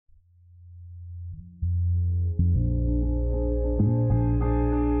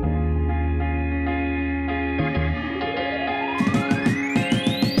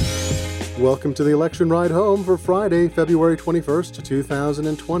Welcome to the election ride home for Friday, February 21st,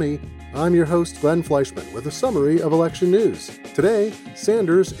 2020. I'm your host, Glenn Fleischman, with a summary of election news. Today,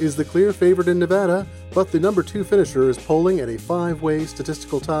 Sanders is the clear favorite in Nevada, but the number 2 finisher is polling at a 5-way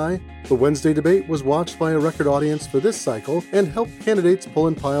statistical tie. The Wednesday debate was watched by a record audience for this cycle and helped candidates pull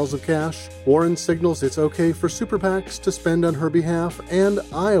in piles of cash. Warren signals it's okay for super PACs to spend on her behalf, and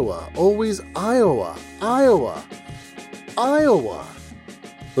Iowa, always Iowa.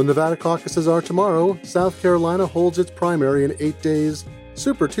 The Nevada caucuses are tomorrow. South Carolina holds its primary in 8 days.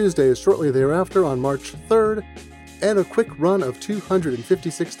 Super Tuesday is shortly thereafter on March 3rd. And a quick run of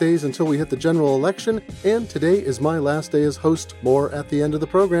 256 days until we hit the general election. And today is my last day as host. More at the end of the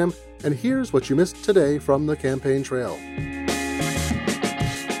program. And here's what you missed today from the campaign trail.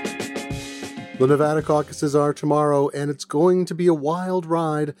 The Nevada caucuses are tomorrow, and it's going to be a wild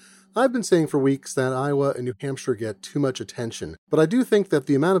ride. I've been saying for weeks that Iowa and New Hampshire get too much attention, but I do think that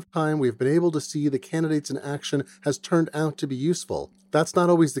the amount of time we've been able to see the candidates in action has turned out to be useful. That's not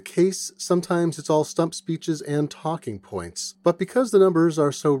always the case. Sometimes it's all stump speeches and talking points. But because the numbers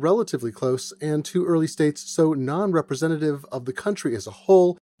are so relatively close and 2 early states so non-representative of the country as a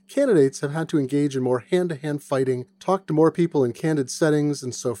whole, candidates have had to engage in more hand-to-hand fighting, talk to more people in candid settings,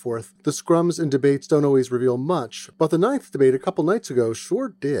 and so forth. The scrums and debates don't always reveal much, but the 9th debate a couple nights ago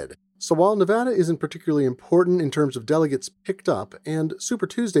sure did. So while Nevada isn't particularly important in terms of delegates picked up, and Super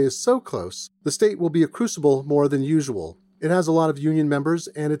Tuesday is so close, the state will be a crucible more than usual. It has a lot of union members,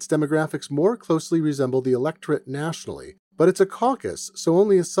 and its demographics more closely resemble the electorate nationally. But it's a caucus, so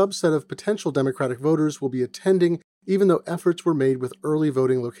only a subset of potential Democratic voters will be attending, even though efforts were made with early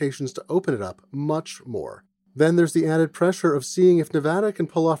voting locations to open it up much more. Then there's the added pressure of seeing if Nevada can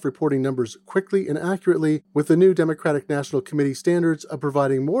pull off reporting numbers quickly and accurately with the new Democratic National Committee standards of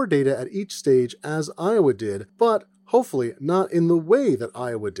providing more data at each stage as Iowa did, but hopefully not in the way that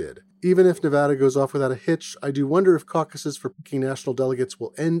Iowa did. Even if Nevada goes off without a hitch, I do wonder if caucuses for picking national delegates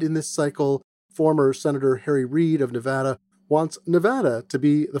will end in this cycle. Former Senator Harry Reid of Nevada wants Nevada to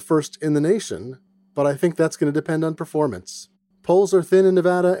be the first in the nation, but I think that's going to depend on performance. Polls are thin in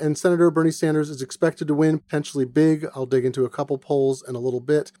Nevada, and Senator Bernie Sanders is expected to win potentially big. I'll dig into a couple polls in a little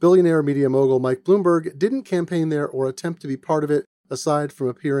bit. Billionaire media mogul Mike Bloomberg didn't campaign there or attempt to be part of it, aside from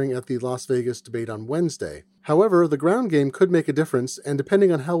appearing at the Las Vegas debate on Wednesday. However, the ground game could make a difference, and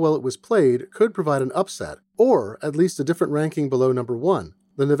depending on how well it was played, could provide an upset, or at least a different ranking below number 1.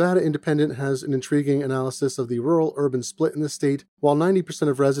 The Nevada Independent has an intriguing analysis of the rural-urban split in the state. While 90%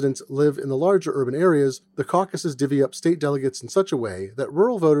 of residents live in the larger urban areas, the caucuses divvy up state delegates in such a way that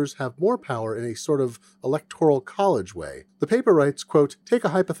rural voters have more power in a sort of electoral college way. The paper writes, quote, take a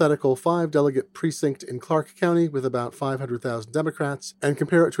hypothetical 5-delegate precinct in Clark County with about 500,000 Democrats and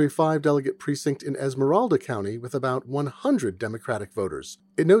compare it to a 5-delegate precinct in Esmeralda County with about 100 Democratic voters.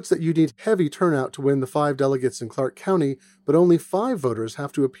 It notes that you need heavy turnout to win the 5 delegates in Clark County, but only 5 voters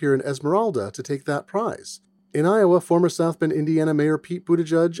have to appear in Esmeralda to take that prize. In Iowa, former South Bend, Indiana Mayor Pete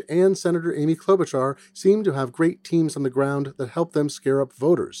Buttigieg and Senator Amy Klobuchar seem to have great teams on the ground that help them scare up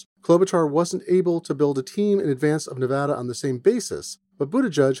voters. Klobuchar wasn't able to build a team in advance of Nevada on the same basis, but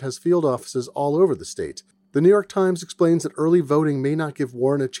Buttigieg has field offices all over the state. The New York Times explains that early voting may not give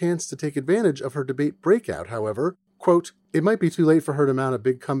Warren a chance to take advantage of her debate breakout, however. Quote, it might be too late for her to mount a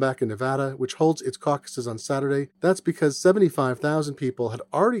big comeback in Nevada, which holds its caucuses on Saturday. That's because 75,000 people had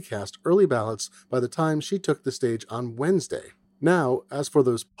already cast early ballots by the time she took the stage on Wednesday. Now, as for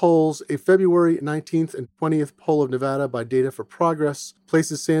those polls, a February 19th and 20th poll of Nevada by Data for Progress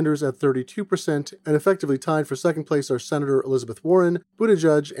places Sanders at 32%, and effectively tied for second place are Senator Elizabeth Warren,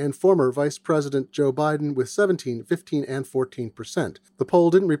 Buttigieg, and former Vice President Joe Biden with 17, 15, and 14%. The poll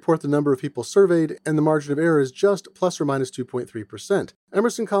didn't report the number of people surveyed, and the margin of error is just plus or minus 2.3%.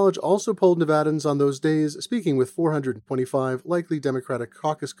 Emerson College also polled Nevadans on those days, speaking with 425 likely Democratic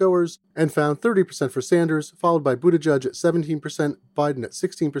caucus goers, and found 30% for Sanders, followed by Buttigieg at 17%, Biden at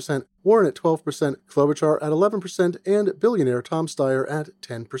 16%, Warren at 12%, Klobuchar at 11%, and billionaire Tom Steyer at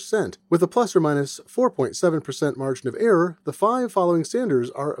 10%. With a plus or minus 4.7% margin of error, the 5 following Sanders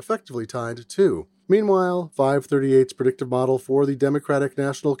are effectively tied too. Meanwhile, 538's predictive model for the Democratic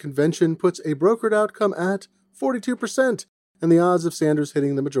National Convention puts a brokered outcome at 42%, and the odds of Sanders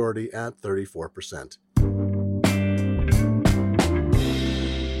hitting the majority at 34%.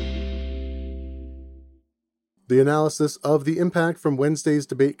 The analysis of the impact from Wednesday's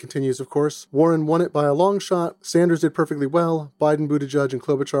debate continues, of course. Warren won it by a long shot, Sanders did perfectly well, Biden, Buttigieg, and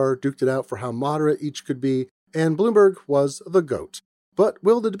Klobuchar duked it out for how moderate each could be, and Bloomberg was the GOAT. But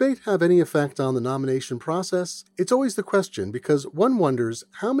will the debate have any effect on the nomination process? It's always the question, because one wonders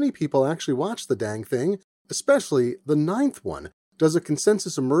how many people actually watch the dang thing, especially the 9th one. Does a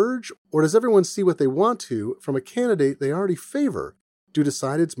consensus emerge, or does everyone see what they want to from a candidate they already favor? Do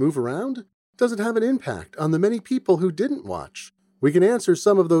decideds move around? Does it have an impact on the many people who didn't watch? We can answer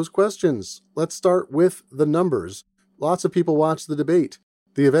some of those questions. Let's start with the numbers. Lots of people watched the debate.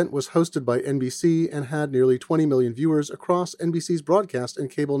 The event was hosted by NBC and had nearly 20 million viewers across NBC's broadcast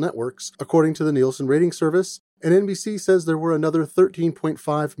and cable networks, according to the Nielsen rating service, and NBC says there were another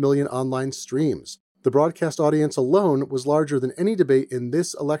 13.5 million online streams. The broadcast audience alone was larger than any debate in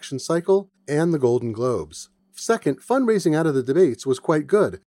this election cycle and the Golden Globes. Second, fundraising out of the debates was quite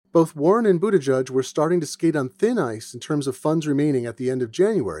good. Both Warren and Buttigieg were starting to skate on thin ice in terms of funds remaining at the end of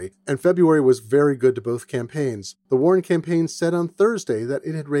January, and February was very good to both campaigns. The Warren campaign said on Thursday that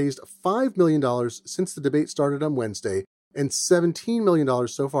it had raised $5 million since the debate started on Wednesday, and $17 million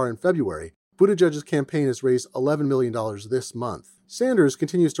so far in February. Buttigieg's campaign has raised $11 million this month. Sanders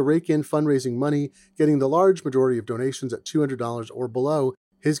continues to rake in fundraising money, getting the large majority of donations at $200 or below.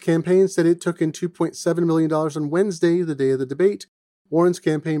 His campaign said it took in $2.7 million on Wednesday, the day of the debate. Warren's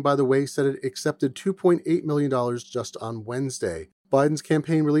campaign, by the way, said it accepted $2.8 million just on Wednesday. Biden's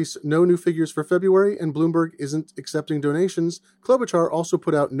campaign released no new figures for February, and Bloomberg isn't accepting donations. Klobuchar also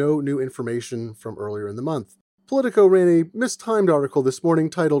put out no new information from earlier in the month. Politico ran a mistimed article this morning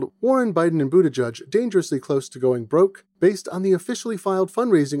titled "Warren, Biden, and Buttigieg Dangerously Close to Going Broke," based on the officially filed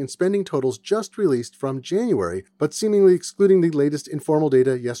fundraising and spending totals just released from January, but seemingly excluding the latest informal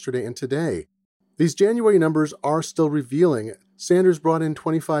data yesterday and today. These January numbers are still revealing. Sanders brought in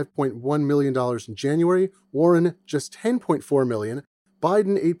 $25.1 million in January, Warren just $10.4 million,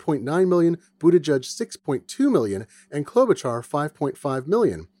 Biden $8.9 million, Buttigieg $6.2 million, and Klobuchar $5.5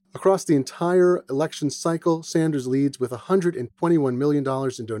 million. Across the entire election cycle, Sanders leads with $121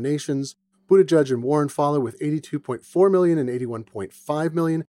 million in donations. Buttigieg and Warren follow with $82.4 million and $81.5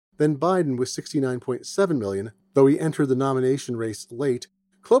 million, then Biden with $69.7 million, though he entered the nomination race late.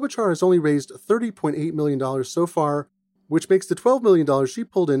 Klobuchar has only raised $30.8 million so far, which makes the $12 million she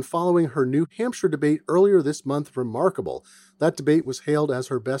pulled in following her New Hampshire debate earlier this month remarkable. That debate was hailed as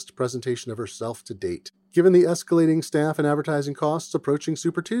her best presentation of herself to date. Given the escalating staff and advertising costs approaching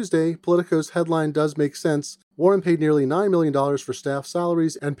Super Tuesday, Politico's headline does make sense. Warren paid nearly $9 million for staff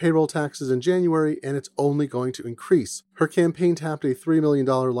salaries and payroll taxes in January, and it's only going to increase. Her campaign tapped a $3 million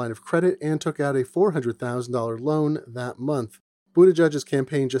line of credit and took out a $400,000 loan that month. Buttigieg's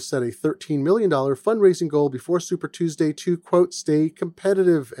campaign just set a $13 million fundraising goal before Super Tuesday to, quote, stay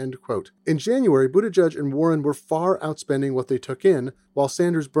competitive, end quote. In January, Buttigieg and Warren were far outspending what they took in, while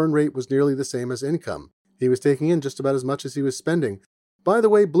Sanders' burn rate was nearly the same as income. He was taking in just about as much as he was spending. By the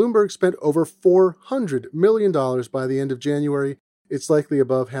way, Bloomberg spent over $400 million by the end of January. It's likely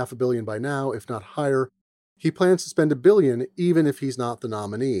above $500 million by now, if not higher. He plans to spend $1 billion even if he's not the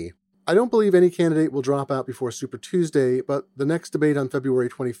nominee. I don't believe any candidate will drop out before Super Tuesday, but the next debate on February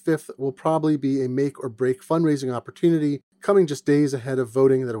 25th will probably be a make-or-break fundraising opportunity, coming just days ahead of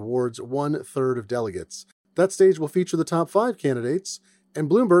voting that awards 1/3 of delegates. That stage will feature the top 5 candidates, and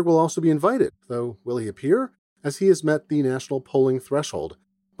Bloomberg will also be invited, though will he appear? As he has met the national polling threshold.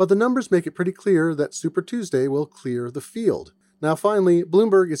 But the numbers make it pretty clear that Super Tuesday will clear the field. Now finally,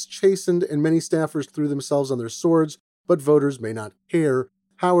 Bloomberg is chastened and many staffers threw themselves on their swords, but voters may not care.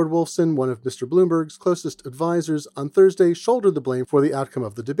 Howard Wolfson, one of Mr. Bloomberg's closest advisors, on Thursday shouldered the blame for the outcome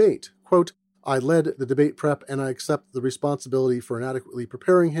of the debate. Quote, I led the debate prep and I accept the responsibility for inadequately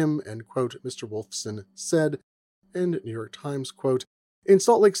preparing him, end quote, Mr. Wolfson said. And New York Times, quote, in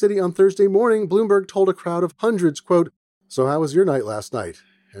Salt Lake City on Thursday morning, Bloomberg told a crowd of hundreds, quote, so how was your night last night,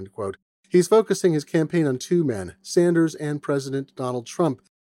 end quote. He's focusing his campaign on 2 men, Sanders and President Donald Trump.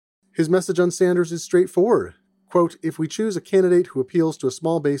 His message on Sanders is straightforward. Quote, if we choose a candidate who appeals to a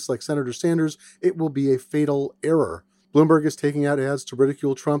small base like Senator Sanders, it will be a fatal error. Bloomberg is taking out ads to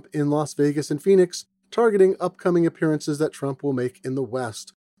ridicule Trump in Las Vegas and Phoenix, targeting upcoming appearances that Trump will make in the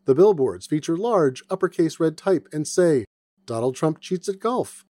West. The billboards feature large, uppercase red type and say, Donald Trump cheats at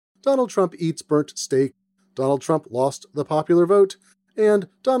golf. Donald Trump eats burnt steak. Donald Trump lost the popular vote. And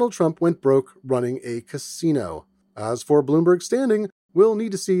Donald Trump went broke running a casino. As for Bloomberg's standing, we'll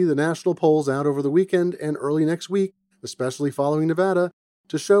need to see the national polls out over the weekend and early next week, especially following Nevada,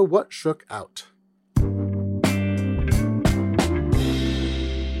 to show what shook out.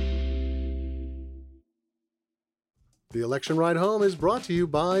 The election ride home is brought to you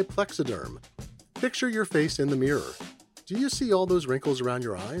by Plexiderm. Picture your face in the mirror. Do you see all those wrinkles around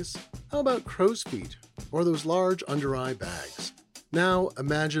your eyes? How about crow's feet or those large under-eye bags? Now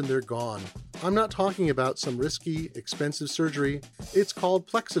imagine they're gone. I'm not talking about some risky, expensive surgery. It's called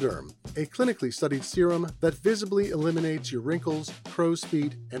Plexiderm, a clinically studied serum that visibly eliminates your wrinkles, crow's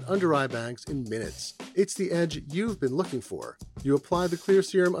feet, and under-eye bags in minutes. It's the edge you've been looking for. You apply the clear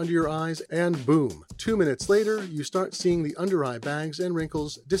serum under your eyes, and boom, 2 minutes later, you start seeing the under-eye bags and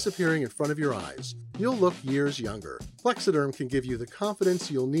wrinkles disappearing in front of your eyes. You'll look years younger. Plexiderm can give you the confidence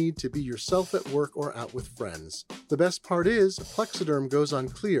you'll need to be yourself at work or out with friends. The best part is, Plexiderm goes on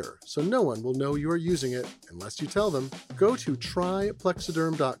clear, so no one will know you are using it unless you tell them. Go to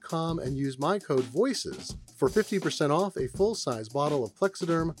tryplexiderm.com and use my code VOICES for 50% off a full-size bottle of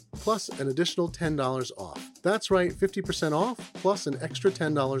Plexiderm, plus an additional $10 off. That's right, 50% off, plus an extra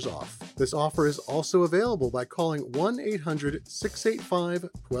 $10 off. This offer is also available by calling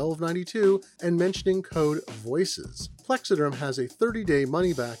 1-800-685-1292 and mentioning code VOICES. Plexiderm has a 30-day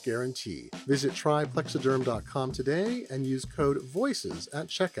money-back guarantee. Visit tryplexiderm.com today and use code VOICES at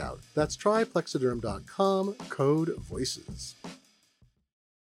checkout. That's tryplexiderm.com, code VOICES.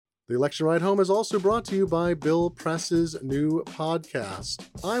 The Election Ride Home is also brought to you by Bill Press's new podcast.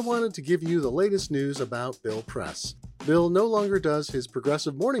 I wanted to give you the latest news about Bill Press. Bill no longer does his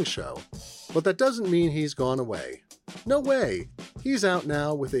progressive morning show, but that doesn't mean he's gone away. No way! He's out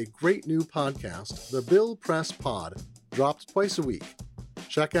now with a great new podcast, the Bill Press Pod, dropped twice a week.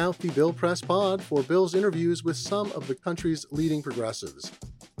 Check out the Bill Press Pod for Bill's interviews with some of the country's leading progressives,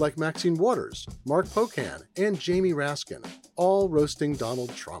 like Maxine Waters, Mark Pocan, and Jamie Raskin, all roasting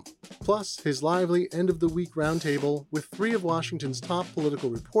Donald Trump. Plus, his lively end-of-the-week roundtable with 3 of Washington's top political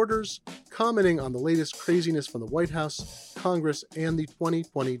reporters, commenting on the latest craziness from the White House, Congress, and the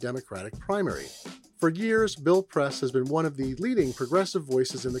 2020 Democratic primary. For years, Bill Press has been one of the leading progressive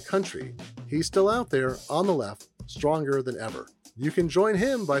voices in the country. He's still out there, on the left, stronger than ever. You can join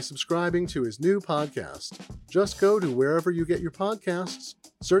him by subscribing to his new podcast. Just go to wherever you get your podcasts,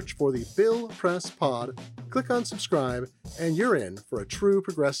 search for the Bill Press Pod, click on subscribe, and you're in for a true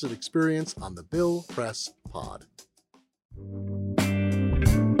progressive experience on the Bill Press Pod.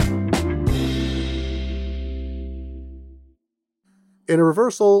 In a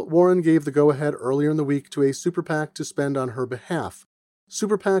reversal, Warren gave the go-ahead earlier in the week to a super PAC to spend on her behalf.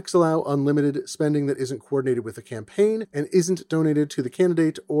 Super PACs allow unlimited spending that isn't coordinated with a campaign and isn't donated to the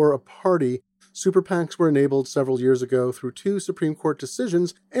candidate or a party. Super PACs were enabled several years ago through 2 Supreme Court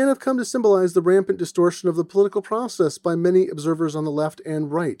decisions and have come to symbolize the rampant distortion of the political process by many observers on the left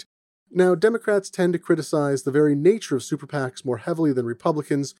and right. Now, Democrats tend to criticize the very nature of super PACs more heavily than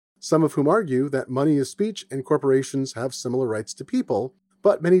Republicans, some of whom argue that money is speech and corporations have similar rights to people.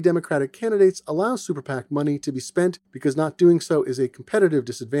 But many Democratic candidates allow super PAC money to be spent because not doing so is a competitive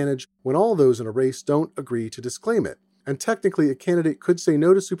disadvantage when all those in a race don't agree to disclaim it. And technically, a candidate could say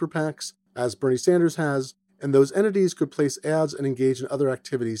no to super PACs, as Bernie Sanders has, and those entities could place ads and engage in other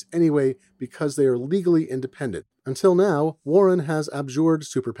activities anyway because they are legally independent. Until now, Warren has abjured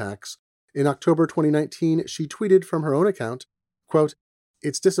super PACs. In October 2019, she tweeted from her own account, quote,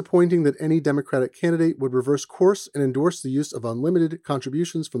 "It's disappointing that any Democratic candidate would reverse course and endorse the use of unlimited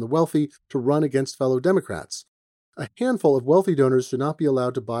contributions from the wealthy to run against fellow Democrats. A handful of wealthy donors should not be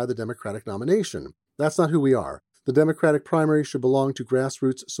allowed to buy the Democratic nomination. That's not who we are. The Democratic primary should belong to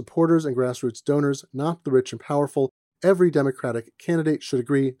grassroots supporters and grassroots donors, not the rich and powerful. Every Democratic candidate should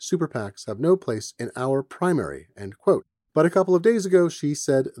agree super PACs have no place in our primary," end quote. But a couple of days ago, she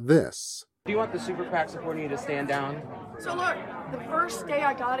said this. Do you want the super PAC supporting you to stand down? So look, the first day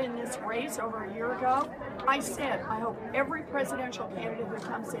I got in this race over a year ago, I said, I hope every presidential candidate who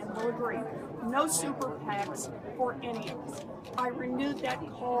comes in will agree. No super PACs for any of us. I renewed that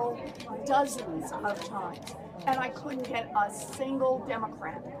call dozens of times, and I couldn't get a single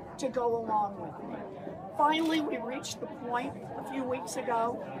Democrat to go along with me. Finally, we reached the point a few weeks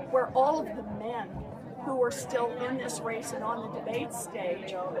ago where all of the men who were still in this race and on the debate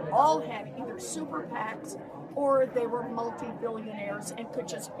stage all had either super PACs or they were multi-billionaires and could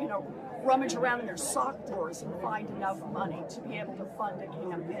just, rummage around in their sock drawers and find enough money to be able to fund a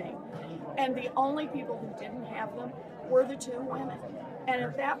campaign. And the only people who didn't have them were the 2 women. And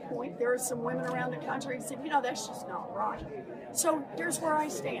at that point, there are some women around the country who said, that's just not right. So here's where I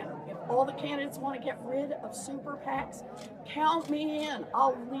stand. If all the candidates want to get rid of super PACs, count me in.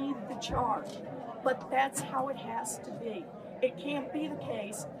 I'll lead the charge. But that's how it has to be. It can't be the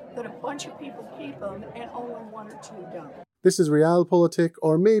case that a bunch of people keep them and only 1 or 2 don't. This is realpolitik,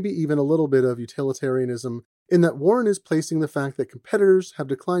 or maybe even a little bit of utilitarianism, in that Warren is placing the fact that competitors have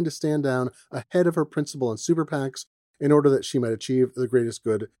declined to stand down ahead of her principle on super PACs in order that she might achieve the greatest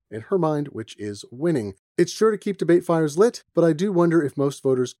good in her mind, which is winning. It's sure to keep debate fires lit, but I do wonder if most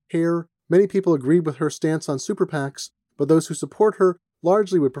voters care. Many people agreed with her stance on super PACs, but those who support her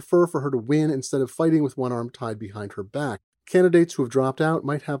largely would prefer for her to win instead of fighting with one arm tied behind her back. Candidates who have dropped out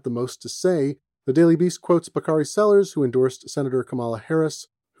might have the most to say. The Daily Beast quotes Bakari Sellers, who endorsed Senator Kamala Harris,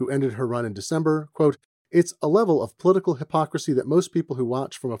 who ended her run in December, quote, It's a level of political hypocrisy that most people who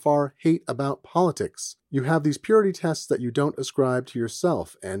watch from afar hate about politics. You have these purity tests that you don't ascribe to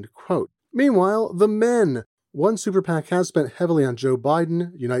yourself, end quote. Meanwhile, the men. One super PAC has spent heavily on Joe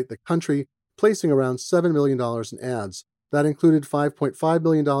Biden, Unite the Country, placing around $7 million in ads. That included $5.5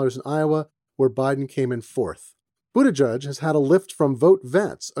 million in Iowa, where Biden came in fourth. Buttigieg has had a lift from Vote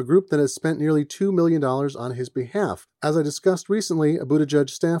Vets, a group that has spent nearly $2 million on his behalf. As I discussed recently, a Buttigieg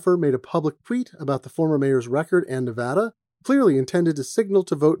staffer made a public tweet about the former mayor's record and Nevada, clearly intended to signal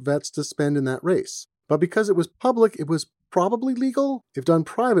to Vote Vets to spend in that race. But because it was public, it was probably legal. If done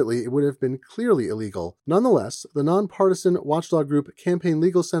privately, it would have been clearly illegal. Nonetheless, the nonpartisan watchdog group Campaign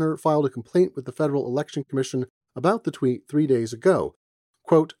Legal Center filed a complaint with the Federal Election Commission about the tweet 3 days ago.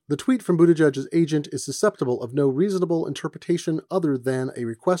 Quote, the tweet from Buttigieg's agent is susceptible of no reasonable interpretation other than a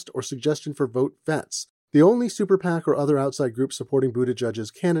request or suggestion for Vote Vets, the only super PAC or other outside group supporting Buttigieg's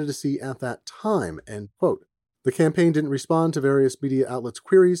candidacy at that time, end quote. The campaign didn't respond to various media outlets'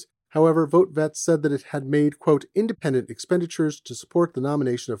 queries. However, Vote Vets said that it had made, quote, independent expenditures to support the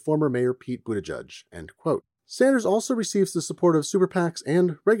nomination of former Mayor Pete Buttigieg, end quote. Sanders also receives the support of super PACs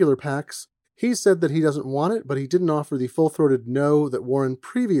and regular PACs. He said that he doesn't want it, but he didn't offer the full-throated no that Warren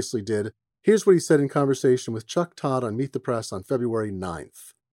previously did. Here's what he said in conversation with Chuck Todd on Meet the Press on February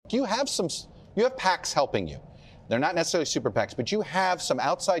 9th. You have PACs helping you. They're not necessarily super PACs, but you have some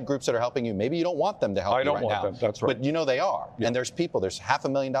outside groups that are helping you. Maybe you don't want them to help you right now. I don't want them, that's right. But you know they are. Yeah. And there's people, there's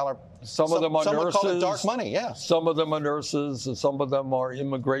 $500,000. Some of them are nurses. Some would call it dark money, yeah. Some of them are nurses, and some of them are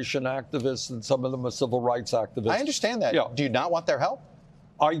immigration activists, and some of them are civil rights activists. I understand that. Yeah. Do you not want their help?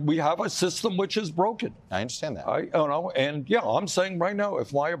 We have a system which is broken. I understand that. I'm saying right now,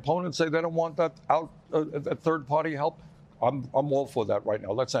 if my opponents say they don't want that third-party help, I'm all for that right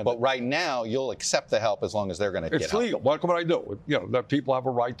now. Let's end it. But right now, you'll accept the help as long as they're going to get help. It's legal. What can I do? That people have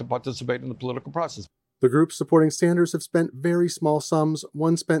a right to participate in the political process. The groups supporting Sanders have spent very small sums.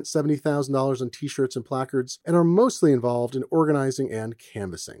 One spent $70,000 on T-shirts and placards, and are mostly involved in organizing and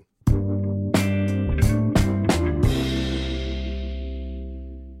canvassing.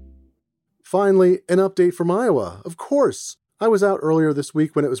 Finally, an update from Iowa. Of course, I was out earlier this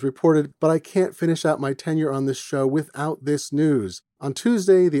week when it was reported, but I can't finish out my tenure on this show without this news. On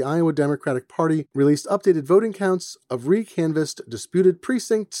Tuesday, the Iowa Democratic Party released updated voting counts of recanvassed disputed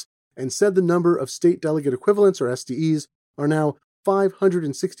precincts and said the number of state delegate equivalents, or SDEs, are now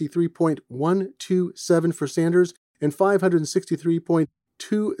 563.127 for Sanders and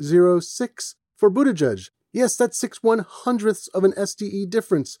 563.206 for Buttigieg. Yes, that's 6/100ths of an SDE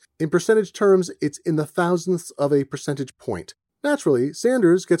difference. In percentage terms, it's in the thousandths of a percentage point. Naturally,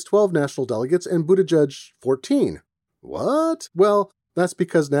 Sanders gets 12 national delegates and Buttigieg 14. What? Well, that's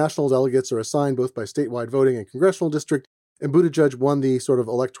because national delegates are assigned both by statewide voting and congressional district, and Buttigieg won the sort of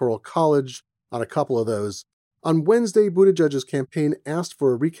electoral college on a couple of those. On Wednesday, Buttigieg's campaign asked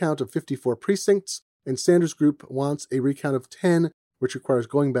for a recount of 54 precincts, and Sanders' group wants a recount of 10, which requires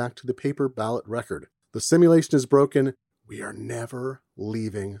going back to the paper ballot record. The simulation is broken. We are never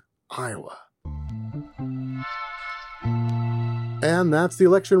leaving Iowa. And that's the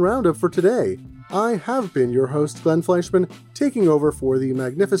election roundup for today. I have been your host, Glenn Fleischman, taking over for the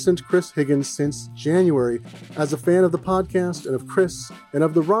magnificent Chris Higgins since January. As a fan of the podcast and of Chris and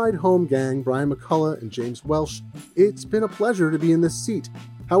of the Ride Home gang, Brian McCullough and James Welsh, it's been a pleasure to be in this seat.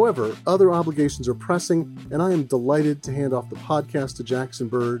 However, other obligations are pressing, and I am delighted to hand off the podcast to Jackson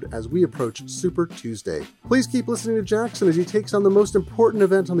Bird as we approach Super Tuesday. Please keep listening to Jackson as he takes on the most important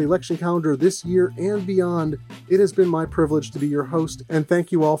event on the election calendar this year and beyond. It has been my privilege to be your host, and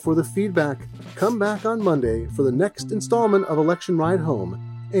thank you all for the feedback. Come back on Monday for the next installment of Election Ride Home,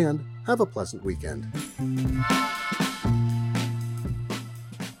 and have a pleasant weekend.